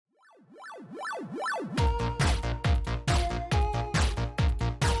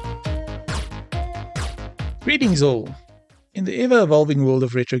Greetings all! In the ever-evolving world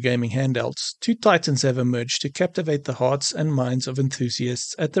of retro gaming handhelds, two titans have emerged to captivate the hearts and minds of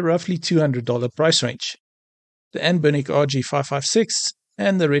enthusiasts at the roughly $200 price range. The Anbernic RG556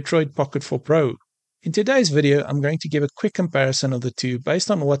 and the Retroid Pocket 4 Pro. In today's video, I'm going to give a quick comparison of the two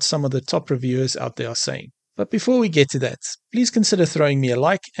based on what some of the top reviewers out there are saying. But before we get to that, please consider throwing me a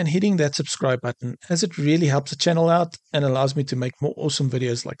like and hitting that subscribe button, as it really helps the channel out and allows me to make more awesome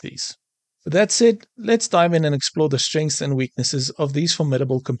videos like these. With that said, let's dive in and explore the strengths and weaknesses of these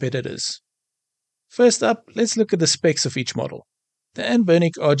formidable competitors. First up, let's look at the specs of each model. The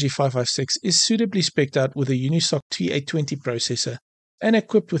Anbernic RG556 is suitably spec'd out with a Unisoc T820 processor and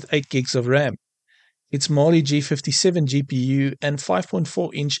equipped with 8GB of RAM. Its Mali G57 GPU and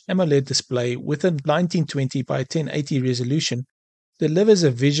 5.4-inch AMOLED display with a 1920 by 1080 resolution delivers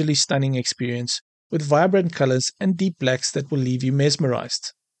a visually stunning experience with vibrant colors and deep blacks that will leave you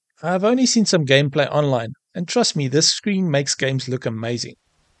mesmerized. I have only seen some gameplay online, and trust me, this screen makes games look amazing.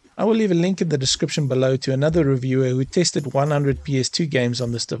 I will leave a link in the description below to another reviewer who tested 100 PS2 games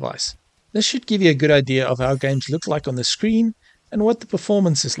on this device. This should give you a good idea of how games look like on the screen and what the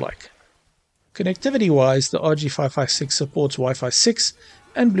performance is like. Connectivity-wise, the RG556 supports Wi-Fi 6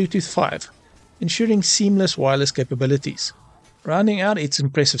 and Bluetooth 5, ensuring seamless wireless capabilities. Rounding out its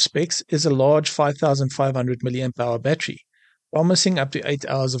impressive specs is a large 5500 mAh battery, promising up to 8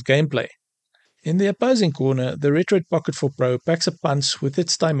 hours of gameplay. In the opposing corner, the Retroid Pocket 4 Pro packs a punch with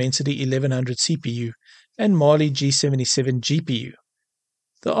its Dimensity 1100 CPU and Mali G77 GPU.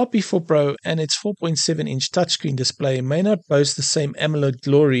 The RP4 Pro and its 4.7-inch touchscreen display may not boast the same AMOLED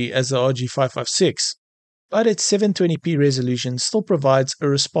glory as the RG556, but its 720p resolution still provides a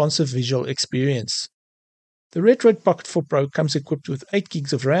responsive visual experience. The Retroid Pocket 4 Pro comes equipped with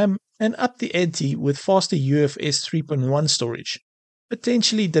 8GB of RAM and up the ante with faster UFS 3.1 storage,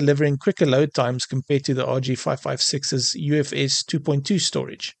 potentially delivering quicker load times compared to the RG556's UFS 2.2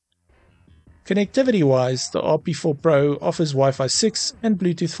 storage. Connectivity-wise, the RP4 Pro offers Wi-Fi 6 and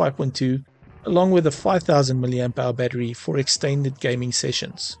Bluetooth 5.2, along with a 5000 mAh battery for extended gaming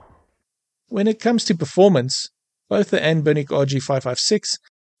sessions. When it comes to performance, both the Anbernic RG556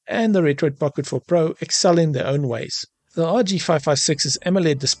 and the Retroid Pocket 4 Pro excel in their own ways. The RG556's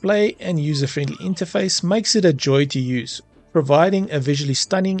AMOLED display and user-friendly interface makes it a joy to use, providing a visually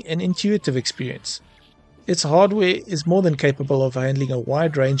stunning and intuitive experience. Its hardware is more than capable of handling a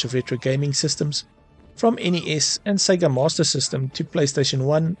wide range of retro gaming systems, from NES and Sega Master System to PlayStation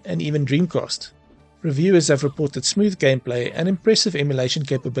 1 and even Dreamcast. Reviewers have reported smooth gameplay and impressive emulation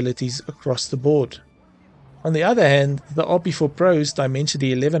capabilities across the board. On the other hand, the RP4 Pro's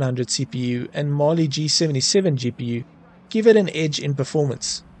Dimensity 1100 CPU and Mali G77 GPU give it an edge in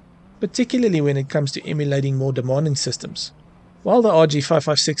performance, particularly when it comes to emulating more demanding systems. While the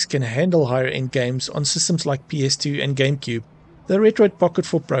RG556 can handle higher-end games on systems like PS2 and GameCube, the Retroid Pocket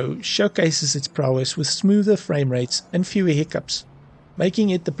 4 Pro showcases its prowess with smoother frame rates and fewer hiccups, making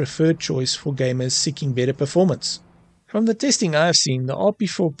it the preferred choice for gamers seeking better performance. From the testing I have seen, the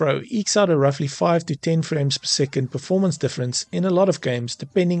RP4 Pro ekes out a roughly 5 to 10 frames per second performance difference in a lot of games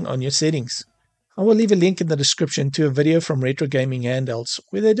depending on your settings. I will leave a link in the description to a video from Retro Gaming Handhelds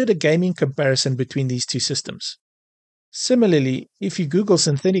where they did a gaming comparison between these two systems. Similarly, if you Google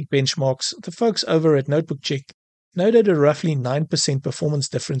synthetic benchmarks, the folks over at Notebook Check noted a roughly 9% performance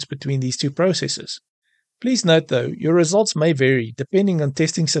difference between these two processors. Please note though, your results may vary depending on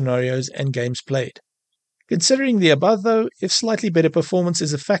testing scenarios and games played. Considering the above though, if slightly better performance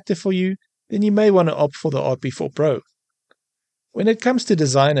is a factor for you, then you may want to opt for the RP4 Pro. When it comes to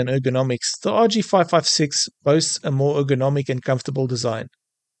design and ergonomics, the RG556 boasts a more ergonomic and comfortable design,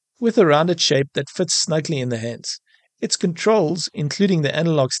 with a rounded shape that fits snugly in the hands. Its controls, including the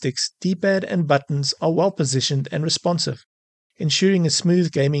analog sticks, D-pad and buttons, are well positioned and responsive, ensuring a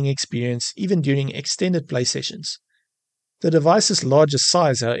smooth gaming experience even during extended play sessions. The device's larger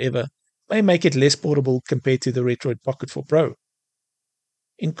size, however, may make it less portable compared to the Retroid Pocket 4 Pro.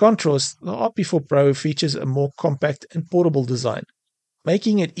 In contrast, the RP4 Pro features a more compact and portable design,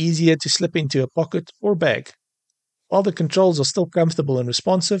 making it easier to slip into a pocket or bag. While the controls are still comfortable and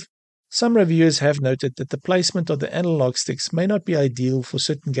responsive, some reviewers have noted that the placement of the analog sticks may not be ideal for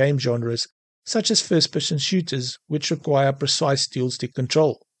certain game genres, such as first-person shooters, which require precise dual-stick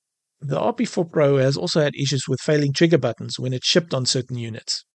control. The RP4 Pro has also had issues with failing trigger buttons when it shipped on certain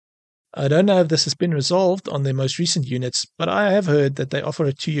units. I don't know if this has been resolved on their most recent units, but I have heard that they offer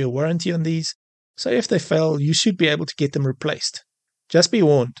a 2-year warranty on these, so if they fail, you should be able to get them replaced. Just be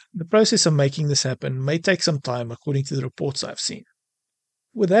warned, the process of making this happen may take some time according to the reports I've seen.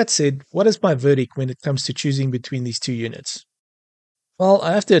 With that said, what is my verdict when it comes to choosing between these two units? Well,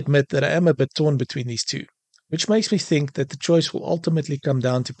 I have to admit that I am a bit torn between these two. which makes me think that the choice will ultimately come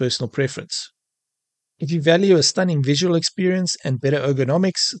down to personal preference. If you value a stunning visual experience and better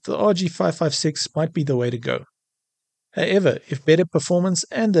ergonomics, the RG556 might be the way to go. However, if better performance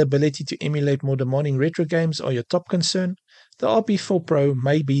and the ability to emulate more demanding retro games are your top concern, the RP4 Pro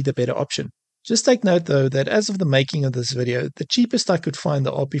may be the better option. Just take note though that as of the making of this video, the cheapest I could find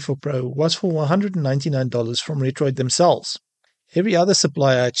the RP4 Pro was for $199 from Retroid themselves. Every other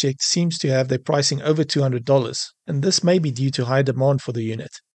supplier I checked seems to have their pricing over $200, and this may be due to high demand for the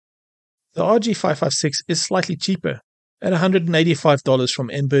unit. The RG556 is slightly cheaper, at $185 from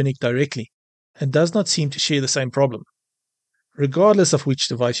Anbernic directly, and does not seem to share the same problem. Regardless of which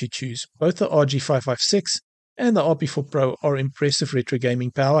device you choose, both the RG556 and the RP4 Pro are impressive retro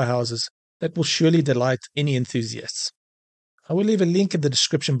gaming powerhouses that will surely delight any enthusiasts. I will leave a link in the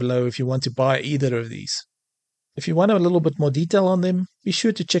description below if you want to buy either of these. If you want a little bit more detail on them, be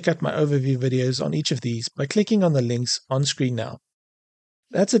sure to check out my overview videos on each of these by clicking on the links on screen now.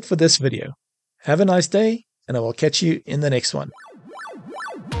 That's it for this video. Have a nice day, and I will catch you in the next one.